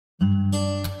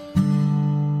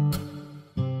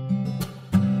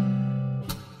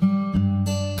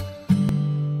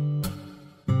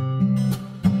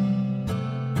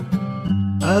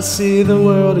I see the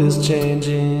world is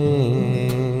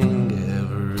changing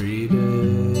every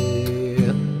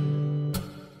day.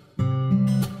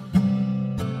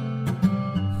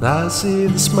 I see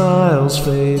the smiles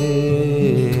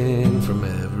fading from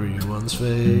everyone's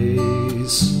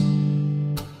face.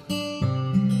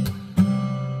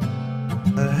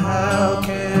 But how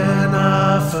can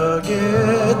I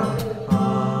forget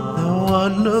the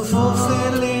wonderful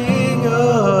feeling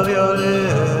of your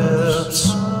lips?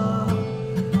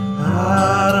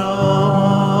 I don't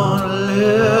wanna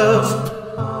live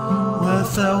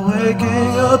without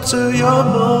waking up to your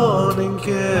morning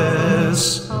kiss.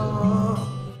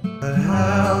 But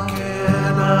how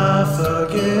can I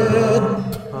forget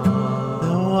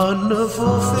the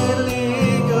wonderful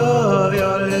feeling of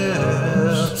your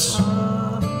lips?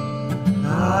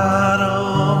 I don't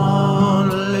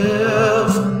wanna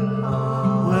live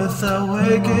without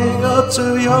waking up to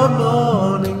your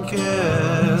morning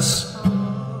kiss.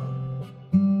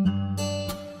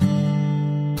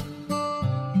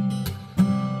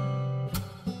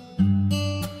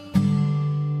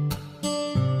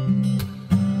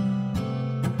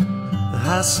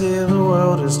 I see the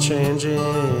world is changing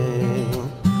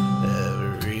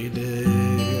every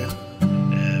day,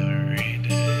 every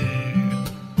day.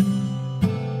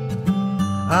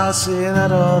 I see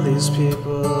that all these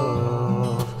people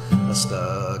are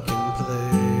stuck in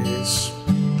place,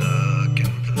 stuck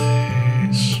in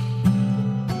place.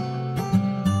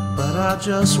 But I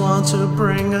just want to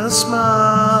bring a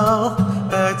smile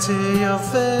back to your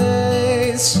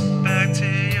face, back to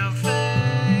your face.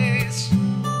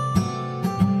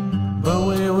 But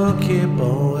we will keep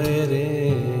on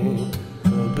waiting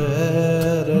for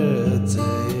better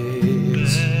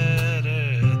days,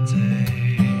 better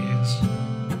days.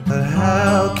 But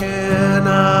how can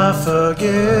I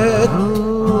forget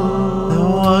the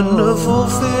wonderful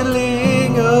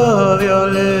feeling of your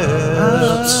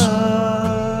lips?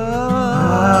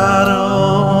 I don't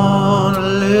wanna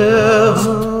live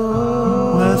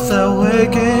without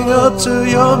waking up to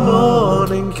your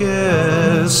morning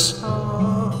kiss.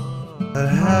 But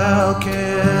how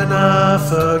can I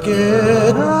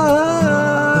forget the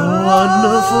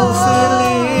wonderful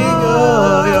feeling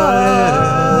of your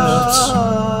lips?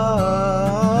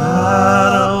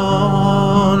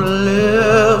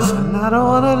 I don't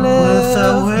wanna live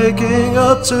without waking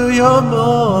up to your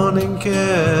morning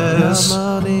kiss.